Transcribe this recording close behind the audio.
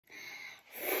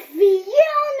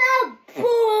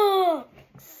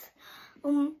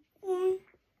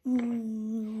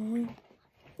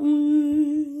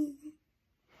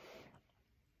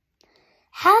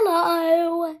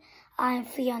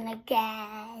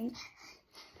again.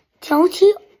 Don't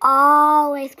you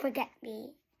always forget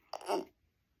me.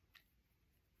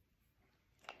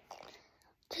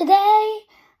 Today,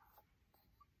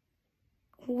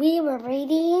 we were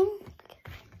reading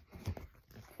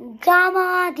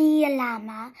Dharma the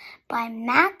Llama by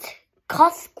Matt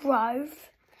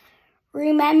Cosgrove.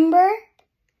 Remember,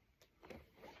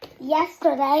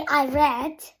 yesterday I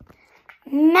read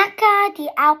Macca the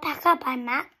Alpaca by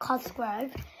Matt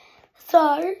Cosgrove.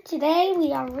 So today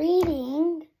we are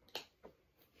reading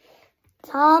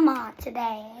Dharma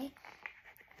today.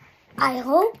 I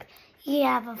hope you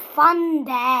have a fun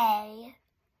day.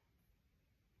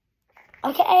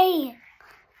 Okay,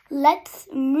 let's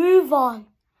move on.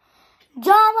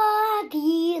 Dharma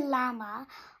the Llama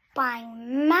by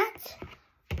Matt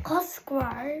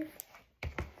Cosgrove.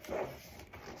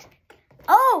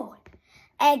 Oh,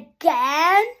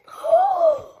 again?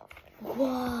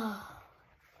 Whoa.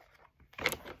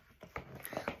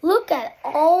 Look at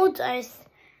all those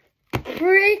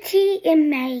pretty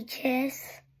images.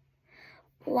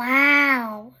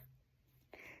 Wow,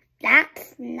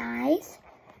 that's nice.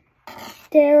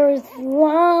 There's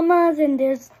llamas and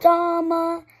there's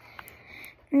Dharma.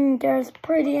 And there's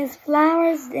prettiest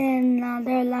flowers and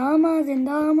there are llamas and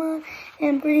Dharma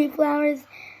and pretty flowers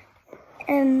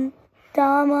and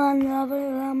Dharma and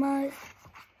other llamas.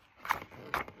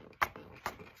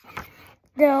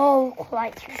 They're all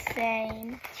quite the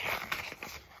same.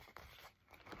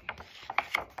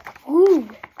 Ooh,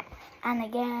 and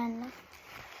again.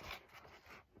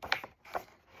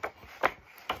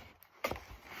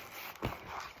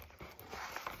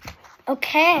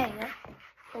 Okay,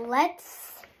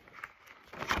 let's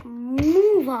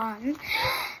move on.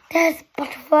 There's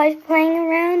butterflies flying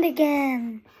around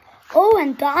again. Oh,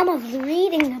 and Dharma's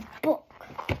reading a book.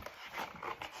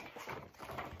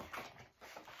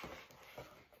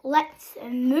 Let's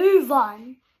move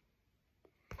on.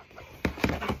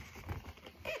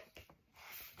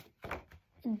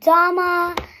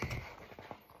 Dharma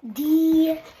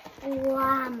the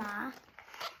Llama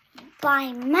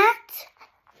by Matt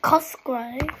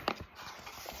Cosgrove.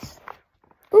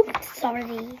 Oops,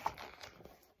 sorry.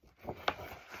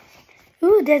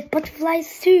 Ooh, there's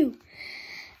butterflies too.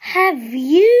 Have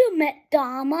you met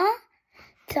Dharma?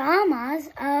 Dharma's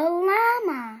a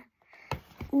llama.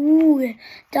 Ooh,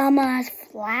 Dharma has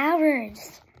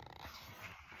flowers.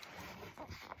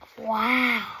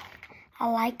 Wow, I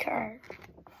like her.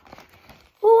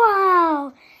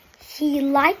 Wow, she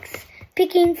likes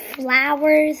picking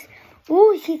flowers.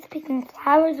 Ooh, she's picking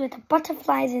flowers with the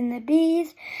butterflies and the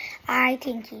bees. I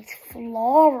think she's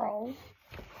floral.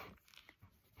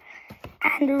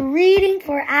 And reading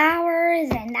for hours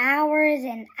and hours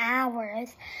and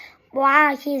hours.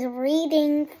 Wow, she's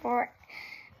reading for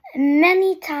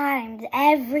many times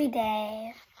every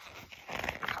day.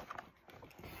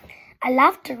 I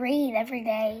love to read every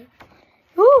day.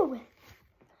 Ooh.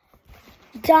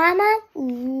 Dharma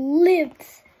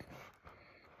lives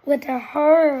with a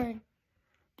herd.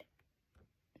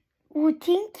 We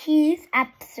think he's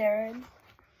absurd.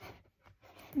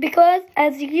 Because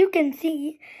as you can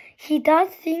see, he does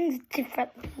things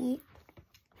differently.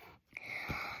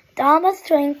 Dharma's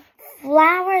throwing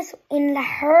flowers in the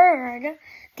herd.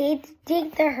 They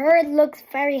think the herd looks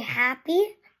very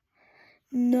happy.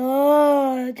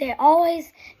 No, they're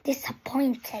always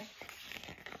disappointed.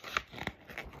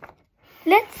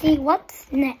 Let's see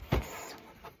what's next.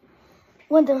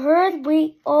 When the herd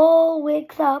all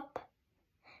wakes up,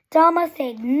 Dharma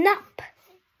said, "Nup!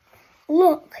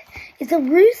 Look, it's a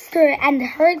rooster," and the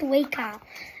herd wake up.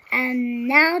 And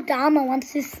now Dharma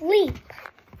wants to sleep.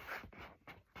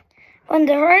 When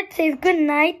the herd says good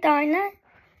night, Dharma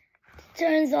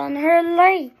turns on her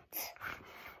light.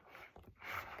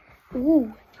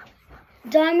 Ooh,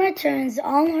 Dharma turns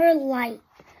on her light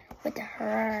with the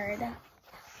herd.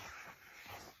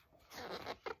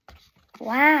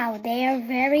 Wow, they are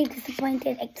very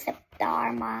disappointed except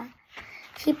Dharma.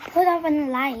 She put up a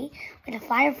light with the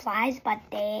fireflies, but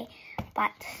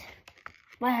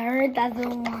her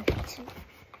doesn't want to.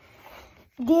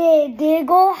 They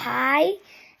go high,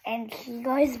 and he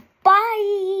goes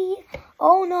bye.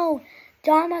 Oh no,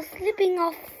 Dharma's slipping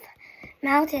off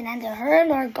mountain, and the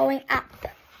herd are going up.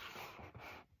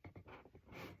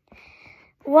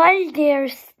 While they're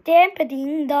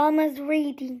stampeding, Dharma's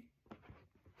reading.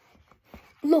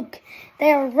 Look,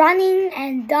 they're running,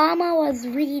 and Dharma was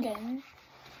reading.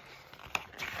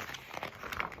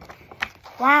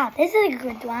 Wow, this is a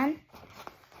good one.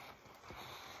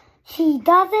 She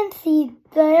doesn't see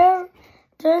their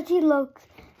dirty looks,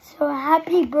 so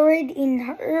happy bird in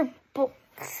her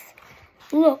books.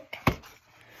 Look,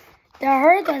 The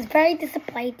herd was very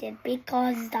disappointed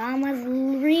because Dharma was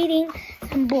reading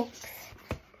some books.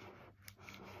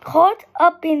 Caught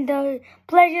up in the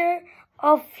pleasure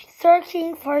of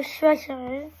searching for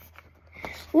treasure.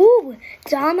 Ooh,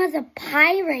 Dharma's a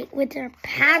pirate with her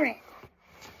parrot.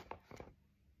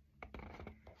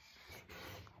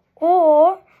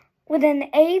 Or with an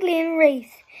alien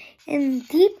race in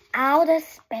deep outer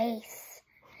space.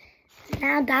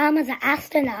 Now Dharma's an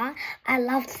astronaut. I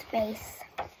love space.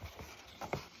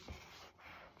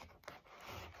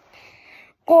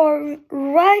 Or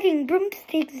riding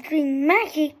broomsticks doing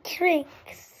magic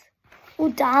tricks. Oh,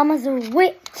 Dharma's a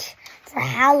witch for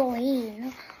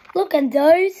Halloween. Look at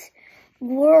those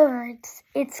words.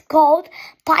 It's called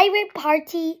Pirate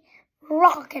Party,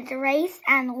 Rocket Race,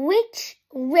 and Witch.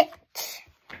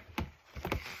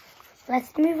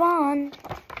 Let's move on.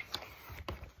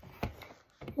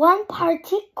 One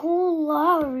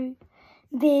particular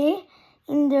day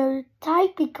in the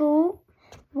typical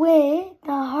way,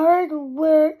 the herd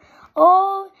were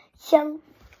all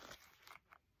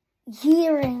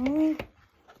jeering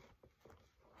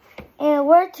and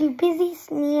were too busy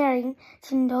sneering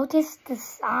to notice the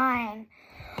sign.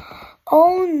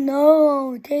 Oh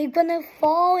no, they're gonna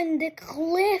fall in the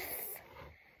cliff.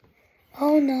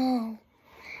 Oh no.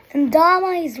 And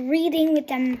Dharma is reading with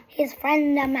his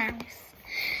friend the mouse.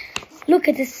 Look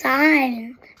at the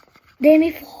sign. They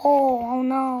may fall. Oh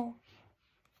no.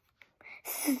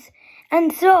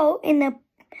 And so, in a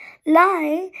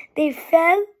line, they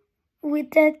fell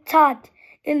with a thud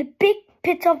in a big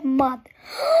pit of mud.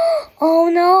 Oh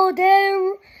no, they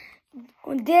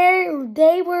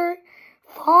were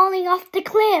falling off the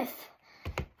cliff.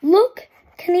 Look,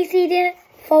 can you see the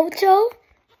photo?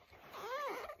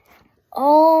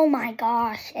 Oh my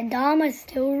gosh, and Dharma's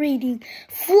still reading.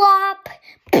 Flop,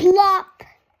 plop.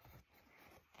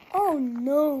 Oh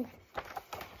no.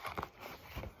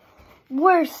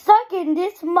 We're stuck in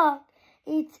this mud.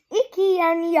 It's icky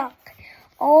and yuck.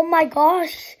 Oh my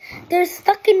gosh, they're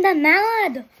stuck in the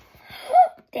mud.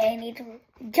 They need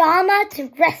Dharma to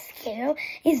rescue.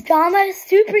 Is Dharma a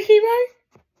superhero?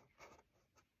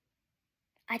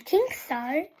 I think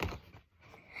so.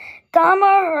 Dharma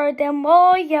heard them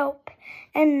all yelp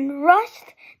and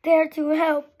rushed there to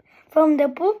help. From the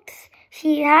books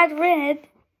she had read,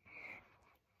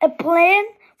 a plan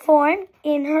formed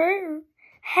in her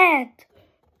head.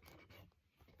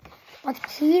 What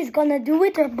she's gonna do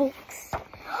with her books.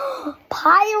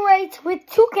 Pirates with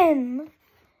chicken.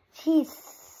 She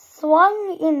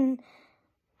swung in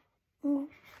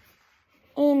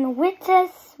with a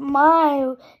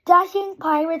smile, dashing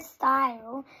pirate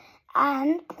style,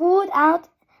 and pulled out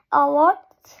a lot.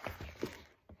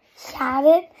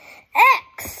 Shouted,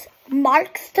 X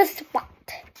marks the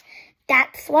spot.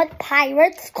 That's what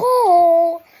pirates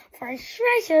call for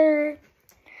treasure.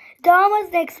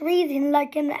 Dharma's next reading,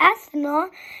 like an astronaut,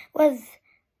 was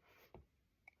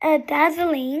a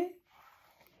dazzling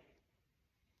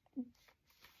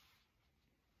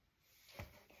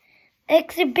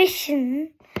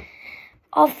exhibition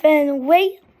of a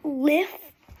weightless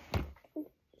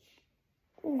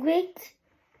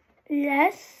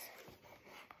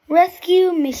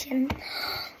rescue mission.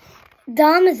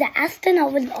 Dharma's an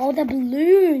astronaut with all the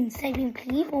balloons saving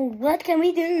people. What can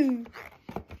we do?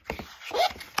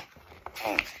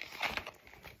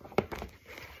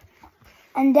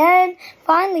 And then,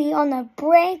 finally, on a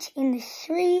branch in the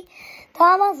tree,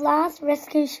 Dharma's last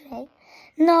rescue trick.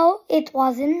 No, it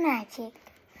wasn't magic.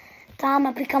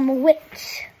 Dharma became a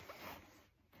witch.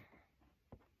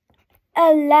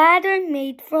 A ladder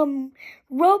made from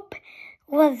rope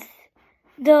was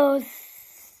those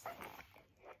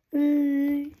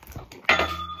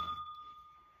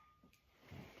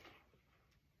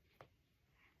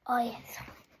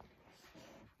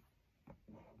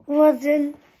was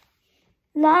the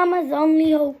llama's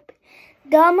only hope.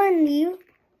 Dharma knew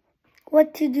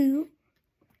what to do.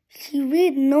 She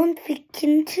read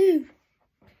non-fiction too.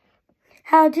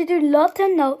 How to do lots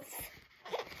of notes.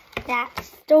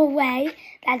 That's the way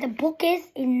that the book is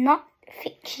in not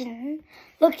fiction.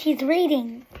 Look, she's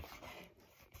reading.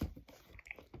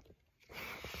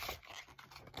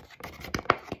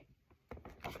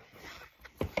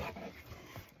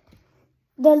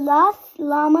 The last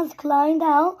llamas climbed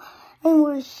out and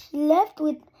were left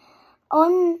with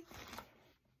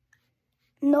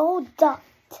no dot.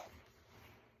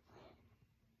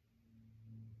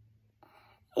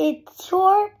 It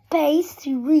sure pays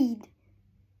to read.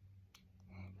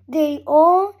 They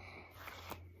all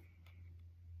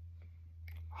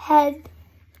had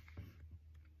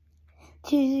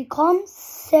to become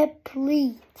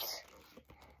separate.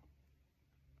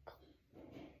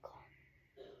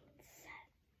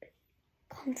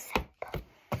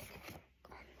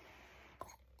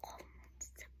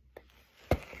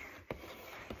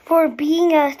 For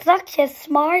being such a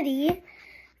smarty,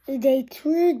 they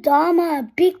threw Dharma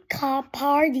a big car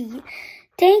party.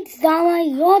 Thanks, Dharma,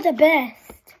 you're the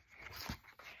best.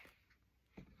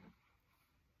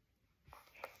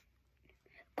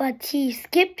 But he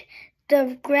skipped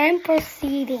the grand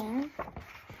proceeding.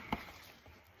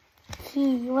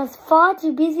 He was far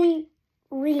too busy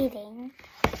reading.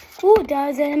 Ooh,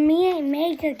 there's a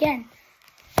maze again.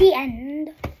 The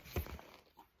end.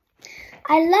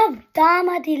 I love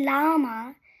Dharma the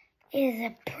Llama. It is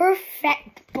a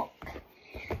perfect book.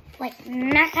 Like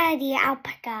Macca the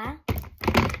Alpaca.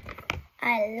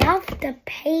 I love the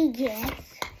pages.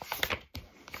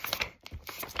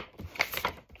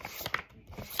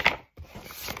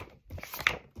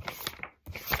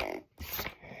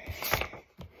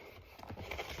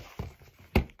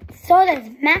 So does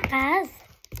Macca's.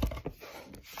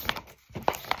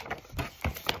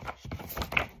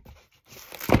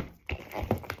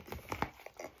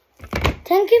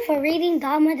 Thank you for reading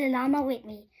Dharma the Llama with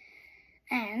me.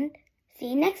 And see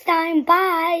you next time.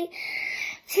 Bye.